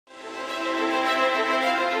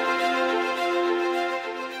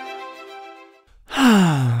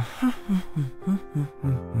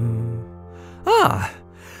Ah,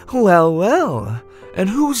 well, well. And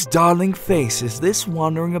whose darling face is this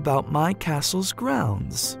wandering about my castle's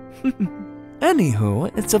grounds?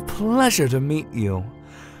 Anywho, it's a pleasure to meet you.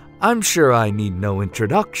 I'm sure I need no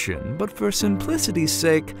introduction, but for simplicity's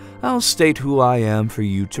sake, I'll state who I am for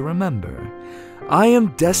you to remember. I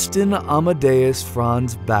am Destin Amadeus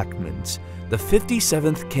Franz Bachment, the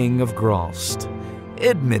 57th King of Gralst.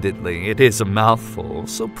 Admittedly, it is a mouthful,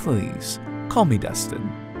 so please, call me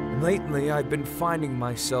Destin. Lately, I've been finding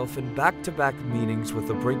myself in back-to-back meetings with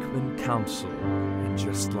the Brinkman Council, and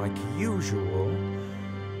just like usual,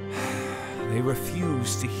 they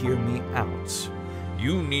refuse to hear me out.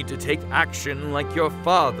 You need to take action like your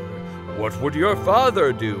father. What would your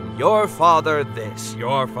father do? Your father this,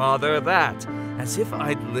 your father that. As if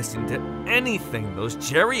I'd listen to anything those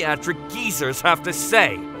geriatric geezers have to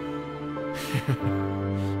say.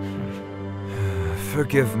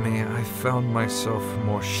 Forgive me, I found myself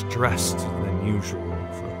more stressed than usual.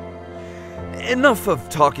 Enough of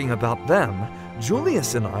talking about them.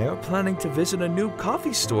 Julius and I are planning to visit a new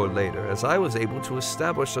coffee store later, as I was able to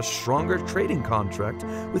establish a stronger trading contract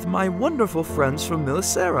with my wonderful friends from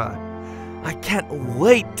Milicera. I can't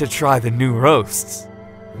wait to try the new roasts.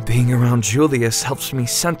 Being around Julius helps me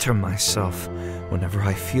center myself whenever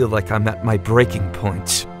I feel like I'm at my breaking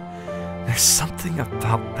point. There's something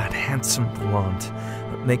about that handsome blonde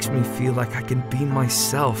that makes me feel like I can be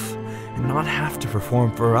myself and not have to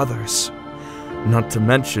perform for others. Not to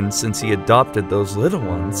mention, since he adopted those little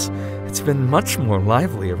ones, it's been much more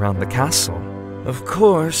lively around the castle. Of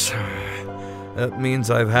course, that means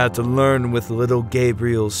I've had to learn with little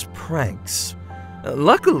Gabriel's pranks.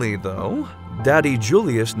 Luckily, though, Daddy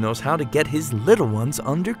Julius knows how to get his little ones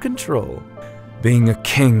under control. Being a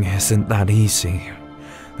king isn't that easy.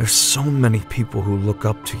 There's so many people who look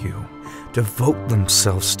up to you, devote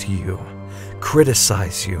themselves to you,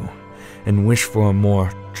 criticize you, and wish for a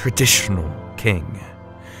more traditional king.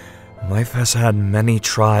 Life has had many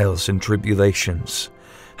trials and tribulations.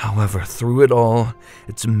 However, through it all,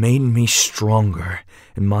 it's made me stronger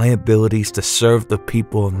in my abilities to serve the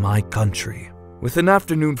people of my country. With an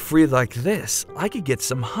afternoon free like this, I could get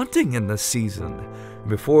some hunting in this season.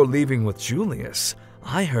 Before leaving with Julius,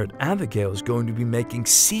 I heard Abigail's going to be making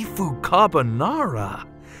seafood carbonara.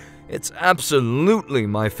 It's absolutely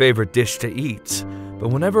my favorite dish to eat, but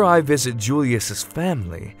whenever I visit Julius's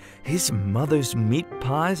family, his mother's meat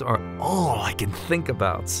pies are all I can think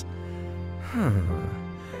about.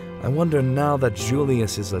 I wonder now that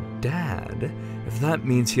Julius is a dad, if that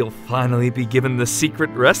means he'll finally be given the secret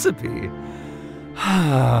recipe.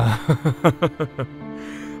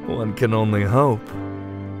 One can only hope.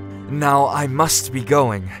 Now I must be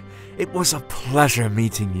going. It was a pleasure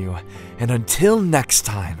meeting you, and until next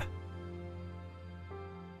time,